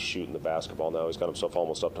 The way he's shooting the basketball now, he's got himself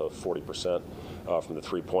almost up to 40% from the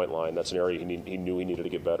three-point line. That's an area he knew he needed to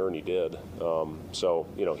get better, and he did.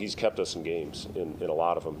 He's kept us in games in a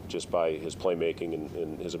lot of them just by his playmaking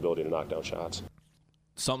and his ability to knock down shots.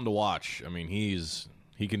 Something to watch. I mean,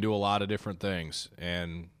 he can do a lot of different things,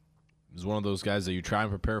 and he's one of those guys that you try and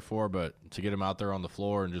prepare for, but to get him out there on the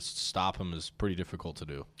floor and just stop him is pretty difficult to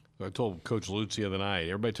do. I told Coach Lutz the other night,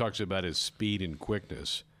 everybody talks about his speed and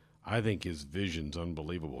quickness. I think his vision's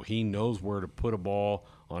unbelievable. He knows where to put a ball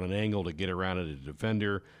on an angle to get around at a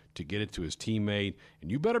defender, to get it to his teammate.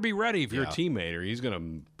 And you better be ready if you're a teammate, or he's going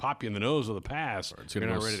to pop you in the nose with a pass. It's going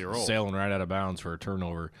to go ready to roll. Sailing right out of bounds for a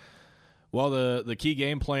turnover. Well, the key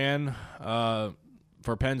game plan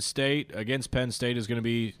for Penn State, against Penn State, is going to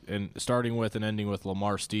be starting with and ending with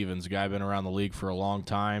Lamar Stevens, a guy been around the league for a long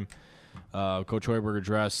time. Coach Hoiberg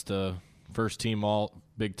addressed the first-team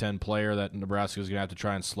All-Big Ten player that Nebraska is going to have to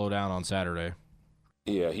try and slow down on Saturday.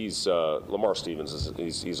 Yeah, he's Lamar Stevens.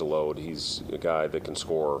 He's a load. He's a guy that can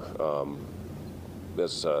score.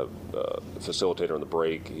 As a facilitator on the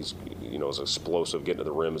break, he's as explosive getting to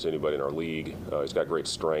the rim as anybody in our league. He's got great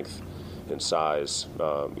strength and size. They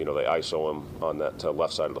ISO him on that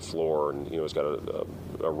left side of the floor, and he's got an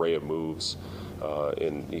array of moves,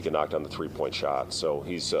 and he can knock down the three-point shot. So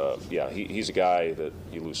he's a guy that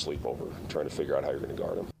you lose sleep over trying to figure out how you're going to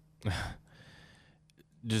guard him.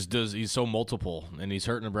 He's so multiple, and he's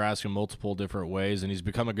hurt Nebraska in multiple different ways, and he's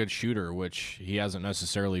become a good shooter, which he hasn't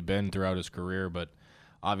necessarily been throughout his career, but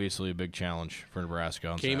obviously a big challenge for Nebraska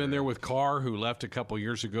on Came Saturday. in there with Carr, who left a couple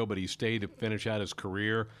years ago, but he stayed to finish out his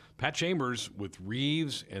career. Pat Chambers with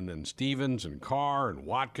Reeves, and then Stevens and Carr and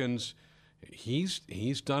Watkins. He's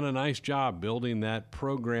done a nice job building that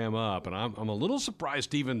program up, and I'm a little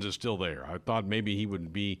surprised Stevens is still there. I thought maybe he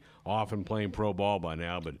would be off and playing pro ball by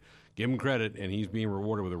now, but give him credit, and he's being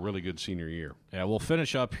rewarded with a really good senior year. Yeah, we'll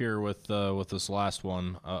finish up here with this last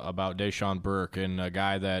one about Deshaun Burke, and a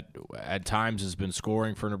guy that at times has been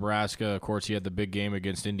scoring for Nebraska. Of course, he had the big game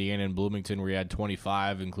against Indiana and Bloomington where he had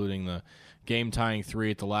 25, including the game-tying 3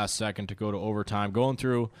 at the last second to go to overtime. Going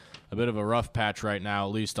through a bit of a rough patch right now,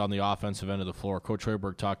 at least on the offensive end of the floor. Coach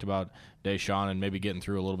Hoiberg talked about Deshaun and maybe getting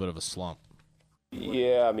through a little bit of a slump.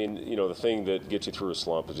 Yeah, I mean, the thing that gets you through a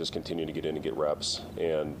slump is just continuing to get in and get reps,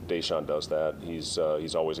 and Deshaun does that. He's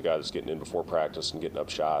always a guy that's getting in before practice and getting up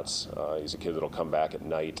shots. He's a kid that'll come back at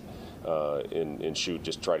night and shoot,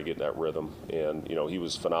 just try to get in that rhythm. And, he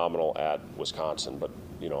was phenomenal at Wisconsin, but,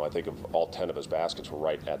 I think of all 10 of his baskets were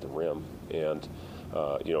right at the rim. And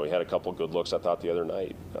He had a couple good looks, I thought, the other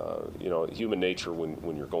night. Human nature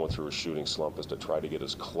when you're going through a shooting slump is to try to get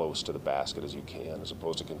as close to the basket as you can, as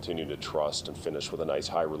opposed to continue to trust and finish with a nice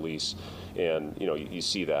high release. And, you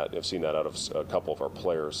see that. I've seen that out of a couple of our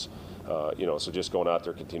players. So just going out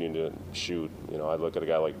there, continuing to shoot. I look at a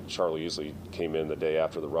guy like Charlie Easley, came in the day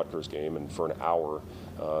after the Rutgers game, and for an hour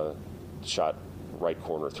shot right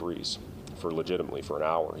corner threes. Legitimately for an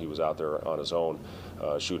hour. He was out there on his own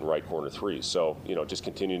shooting right corner threes. So, just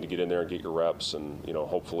continuing to get in there and get your reps and,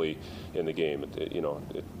 hopefully in the game,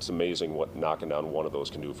 it's amazing what knocking down one of those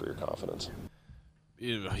can do for your confidence.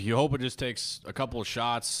 You hope it just takes a couple of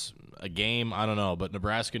shots a game. I don't know, but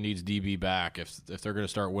Nebraska needs DB back. If they're going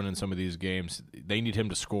to start winning some of these games, they need him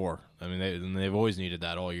to score. I mean, they've always needed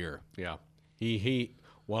that all year. Yeah.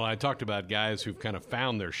 Well, I talked about guys who've kind of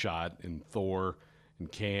found their shot in Thor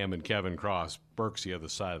and Cam and Kevin Cross. Burke's the other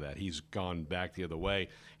side of that. He's gone back the other way,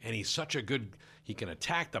 and he's such a good – he can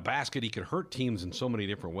attack the basket. He can hurt teams in so many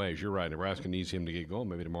different ways. You're right. Nebraska needs him to get going.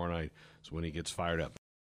 Maybe tomorrow night is when he gets fired up.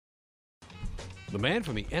 The man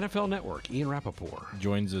from the NFL Network, Ian Rapoport,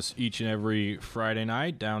 joins us each and every Friday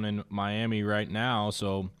night down in Miami right now.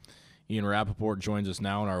 So Ian Rapoport joins us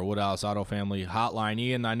now in our Woodhouse Auto Family hotline.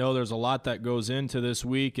 Ian, I know there's a lot that goes into this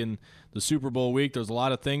week and the Super Bowl week. There's a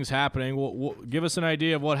lot of things happening. Give us an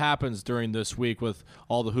idea of what happens during this week with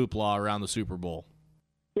all the hoopla around the Super Bowl.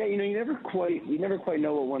 Yeah, you never quite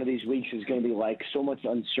know what one of these weeks is going to be like. So much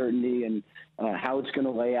uncertainty and how it's going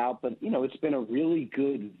to lay out. But, it's been a really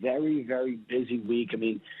good, very, very busy week. I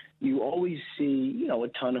mean, you always see, a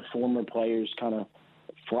ton of former players kind of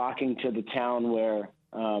flocking to the town where,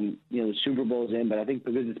 the Super Bowl's in. But I think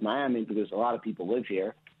because it's Miami, because a lot of people live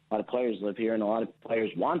here, a lot of players live here, and a lot of players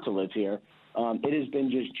want to live here, it has been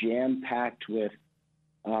just jam-packed with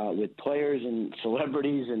players and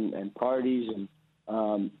celebrities and parties and,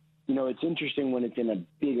 it's interesting when it's in a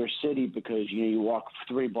bigger city because, you walk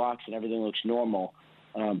 3 blocks and everything looks normal.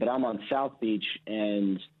 But I'm on South Beach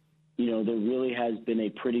and, there really has been a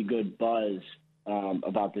pretty good buzz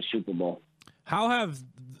about the Super Bowl.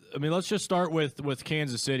 Let's just start with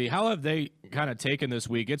Kansas City. How have they kind of taken this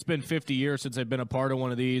week? It's been 50 years since they've been a part of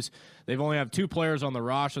one of these. They've only have 2 players on the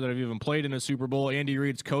roster that have even played in a Super Bowl. Andy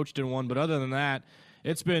Reid's coached in one, but other than that,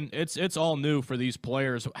 it's all new for these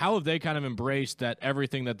players. How have they kind of embraced that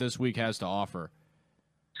everything that this week has to offer?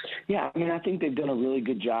 Yeah, I think they've done a really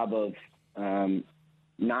good job of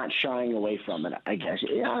not shying away from it, I guess.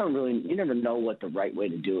 You never know what the right way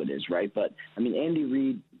to do it is, right? But, Andy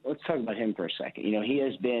Reid, let's talk about him for a second. He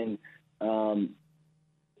has been the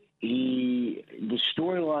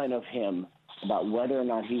storyline of him about whether or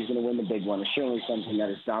not he's going to win the big one is certainly something that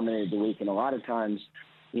has dominated the week. And a lot of times,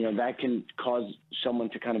 that can cause someone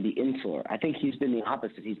to kind of be insular. I think he's been the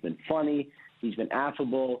opposite. He's been funny. He's been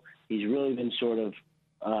affable. He's really been sort of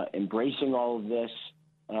embracing all of this.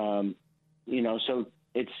 So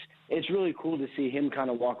it's really cool to see him kind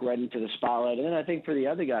of walk right into the spotlight. And then I think for the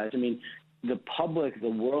other guys, the public, the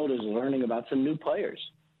world is learning about some new players.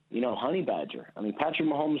 Honey Badger. Patrick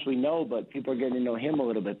Mahomes we know, but people are getting to know him a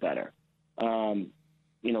little bit better.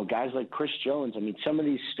 Guys like Chris Jones. Some of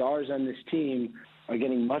these stars on this team are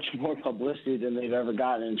getting much more publicity than they've ever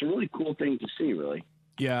gotten. And it's a really cool thing to see, really.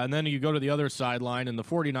 Yeah, and then you go to the other sideline, and the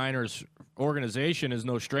 49ers organization is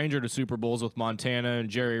no stranger to Super Bowls with Montana and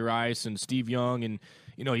Jerry Rice and Steve Young and,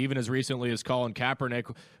 even as recently as Colin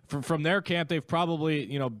Kaepernick. From their camp, they've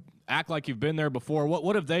probably, act like you've been there before.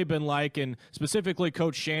 What have they been like, and specifically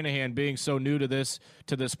Coach Shanahan being so new to this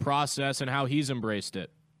process and how he's embraced it?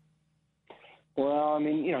 Well,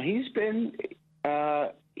 he's been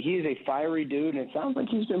he's a fiery dude, and it sounds like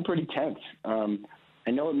he's been pretty tense.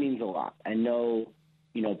 I know it means a lot. I know,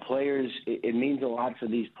 players, it means a lot for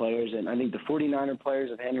these players, and I think the 49er players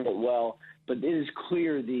have handled it well, but it is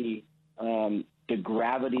clear the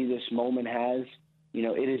gravity this moment has.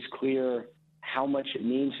 It is clear how much it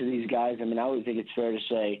means to these guys. I would think it's fair to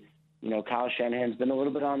say, Kyle Shanahan's been a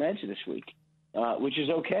little bit on edge this week, which is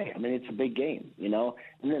okay. It's a big game, And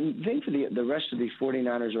then the thing for the rest of the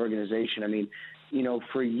 49ers organization,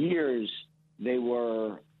 for years they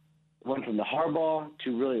went from the Harbaugh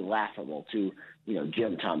to really laughable to,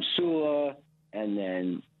 Jim Tom Sula and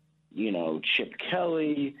then, Chip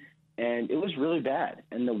Kelly. And it was really bad.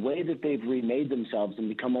 And the way that they've remade themselves and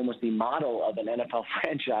become almost the model of an NFL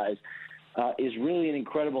franchise is really an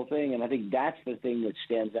incredible thing. And I think that's the thing that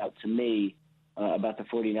stands out to me about the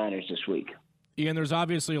 49ers this week. Ian, there's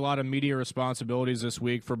obviously a lot of media responsibilities this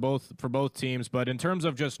week for both teams, but in terms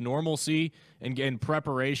of just normalcy and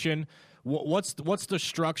preparation, what's the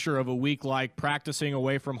structure of a week like, practicing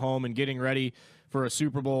away from home and getting ready for a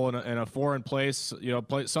Super Bowl in a foreign place,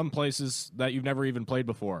 some places that you've never even played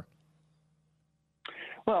before?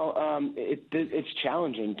 Well, it's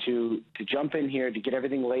challenging to jump in here, to get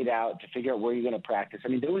everything laid out, to figure out where you're going to practice. I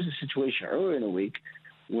mean, there was a situation earlier in the week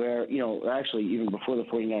where, actually even before the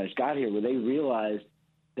 49ers got here, where they realized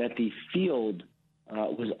that the field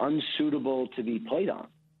was unsuitable to be played on.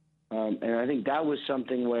 And I think that was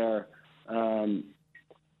something where,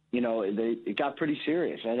 it got pretty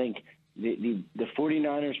serious. I think the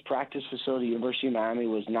 49ers practice facility, University of Miami,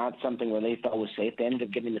 was not something where they felt was safe. They ended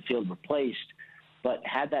up getting the field replaced. But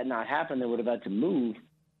had that not happened, they would have had to move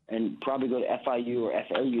and probably go to FIU or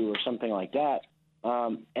FAU or something like that.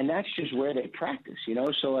 And that's just where they practice,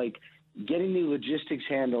 So, like, getting the logistics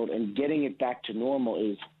handled and getting it back to normal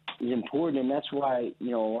is important. And that's why, a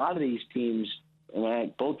lot of these teams,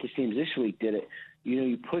 both the teams this week did it,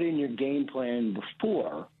 you put in your game plan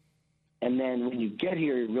before, and then when you get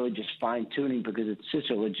here, you're really just fine-tuning because it's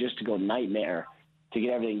just a logistical nightmare to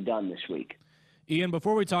get everything done this week. Ian,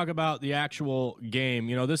 before we talk about the actual game,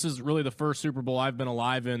 this is really the first Super Bowl I've been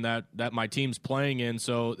alive in that my team's playing in.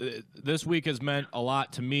 So this week has meant a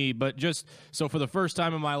lot to me. But so for the first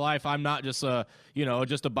time in my life, I'm not just a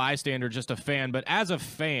bystander, just a fan. But as a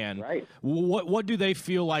fan, right, what do they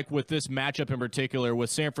feel like with this matchup in particular with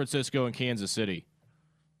San Francisco and Kansas City?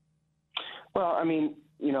 Well, I mean,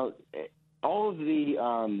 all of the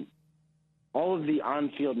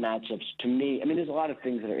on-field matchups, to me, I mean, there's a lot of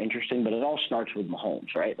things that are interesting, but it all starts with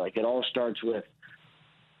Mahomes, right? Like, it all starts with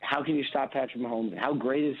how can you stop Patrick Mahomes, and how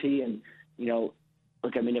great is he? And,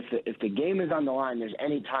 look, I mean, if the game is on the line, there's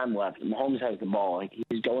any time left, and Mahomes has the ball, like,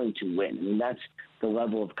 he's going to win. I mean, that's the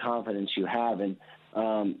level of confidence you have. And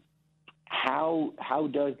how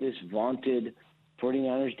does this vaunted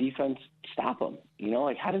 49ers defense stop him?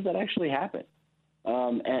 Like, how does that actually happen?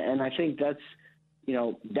 And I think that's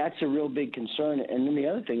a real big concern. And then the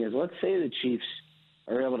other thing is, let's say the Chiefs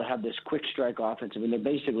are able to have this quick strike offense. I mean, they're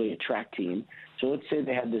basically a track team. So let's say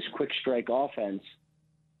they have this quick strike offense.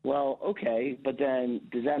 Well, okay, but then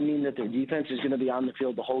does that mean that their defense is going to be on the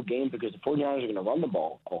field the whole game because the 49ers are going to run the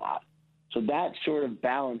ball a lot? So that sort of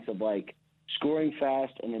balance of, like, scoring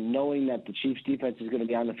fast and then knowing that the Chiefs defense is going to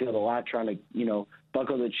be on the field a lot, trying to,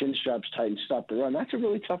 buckle their chin straps tight and stop the run, that's a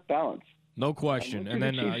really tough balance. No question. And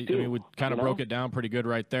then, we kind of broke it down pretty good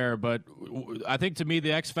right there. But I think, to me,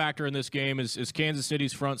 the X factor in this game is Kansas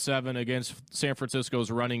City's front seven against San Francisco's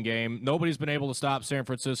running game. Nobody's been able to stop San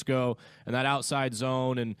Francisco and that outside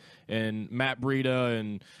zone and Matt Breida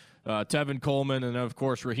and Tevin Coleman and, of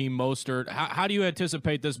course, Raheem Mostert. How do you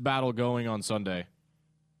anticipate this battle going on Sunday?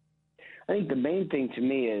 I think the main thing to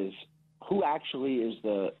me is who actually is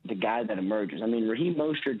the guy that emerges. I mean, Raheem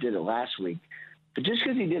Mostert did it last week. But just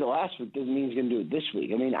because he did it last week doesn't mean he's going to do it this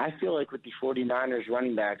week. I mean, I feel like with the 49ers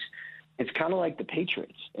running backs, it's kind of like the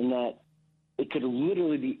Patriots in that it could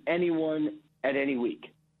literally be anyone at any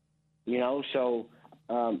week, So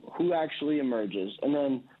who actually emerges? And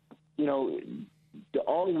then,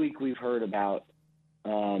 all week we've heard about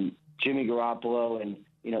Jimmy Garoppolo and,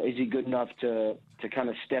 is he good enough to kind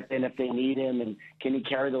of step in if they need him, and can he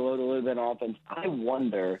carry the load a little bit on offense? I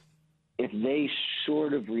wonder if they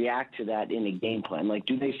sort of react to that in a game plan. Like,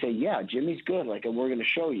 do they say, yeah, Jimmy's good, like, and we're going to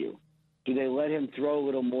show you? Do they let him throw a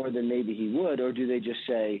little more than maybe he would, or do they just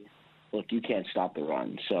say, look, you can't stop the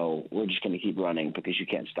run, so we're just going to keep running because you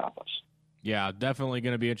can't stop us? Yeah, definitely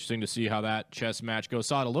going to be interesting to see how that chess match goes.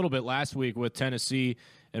 Saw it a little bit last week with Tennessee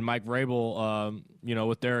and Mike Vrabel,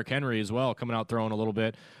 with Derrick Henry as well, coming out throwing a little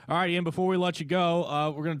bit. All right, Ian, before we let you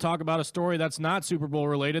go, we're going to talk about a story that's not Super Bowl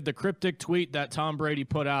related, the cryptic tweet that Tom Brady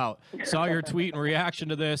put out. Saw your tweet in reaction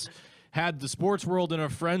to this, had the sports world in a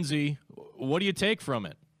frenzy. What do you take from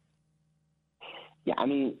it? Yeah, I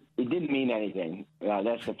mean, it didn't mean anything.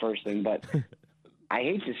 That's the first thing, but I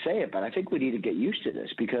hate to say it, but I think we need to get used to this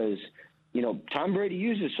because – Tom Brady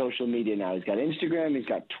uses social media now. He's got Instagram. He's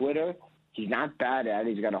got Twitter. He's not bad at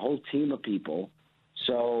it. He's got a whole team of people.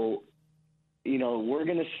 So, we're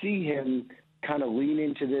going to see him kind of lean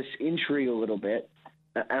into this intrigue a little bit.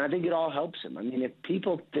 And I think it all helps him. I mean, if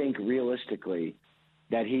people think realistically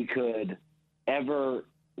that he could ever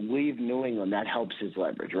leave New England, that helps his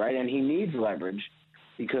leverage, right? And he needs leverage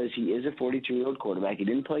because he is a 42-year-old quarterback. He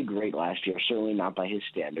didn't play great last year, certainly not by his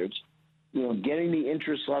standards. Getting the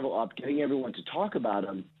interest level up, getting everyone to talk about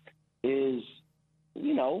him is,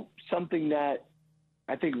 something that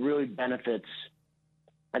I think really benefits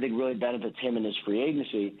him in his free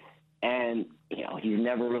agency. And, he's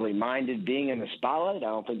never really minded being in the spotlight. I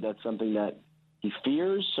don't think that's something that he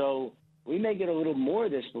fears. So, we may get a little more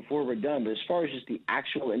of this before we're done, but as far as just the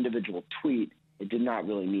actual individual tweet, it did not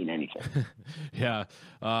really mean anything. Yeah,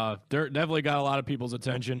 definitely got a lot of people's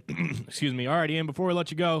attention. Excuse me. All right, Ian, before we let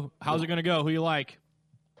you go, how's it going to go? Who you like?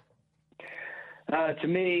 To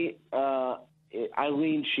me, I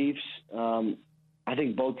lean Chiefs. I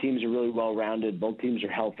think both teams are really well-rounded. Both teams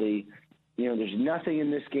are healthy. There's nothing in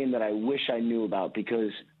this game that I wish I knew about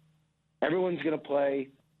because everyone's going to play,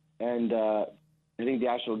 and I think the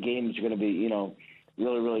actual game is going to be,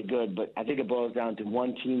 really, really good. But I think it boils down to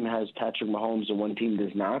one team has Patrick Mahomes and one team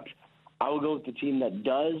does not. I will go with the team that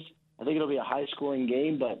does. I think it'll be a high-scoring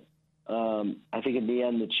game, but I think in the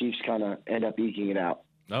end the Chiefs kind of end up eking it out.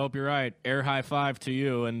 I hope you're right. Air high five to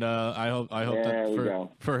you, and I hope that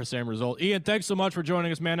for the same result. Ian, thanks so much for joining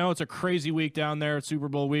us, man. I know it's a crazy week down there. It's Super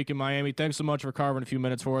Bowl week in Miami. Thanks so much for carving a few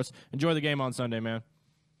minutes for us. Enjoy the game on Sunday, man.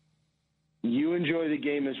 You enjoy the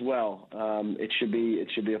game as well. It should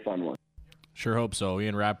be a fun one. Sure hope so.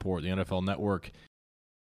 Ian Rapoport, the NFL Network.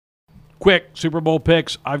 Quick Super Bowl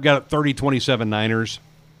picks. I've got it 30-27 Niners.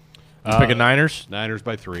 Picking Niners? Niners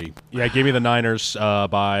by 3. Yeah, give me the Niners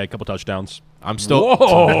by a couple touchdowns. I'm still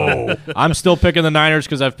picking the Niners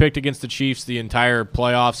because I've picked against the Chiefs the entire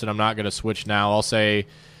playoffs, and I'm not going to switch now. I'll say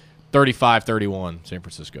 35-31 San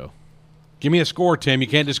Francisco. Give me a score, Tim. You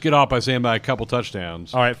can't just get off by saying by a couple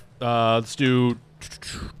touchdowns. All right, let's do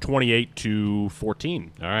 28-14.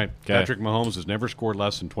 All right. Okay. Patrick Mahomes has never scored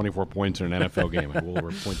less than 24 points in an NFL game. I will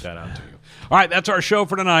point that out to you. All right, that's our show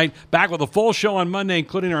for tonight. Back with a full show on Monday,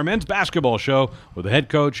 including our men's basketball show with the head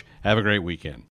coach. Have a great weekend.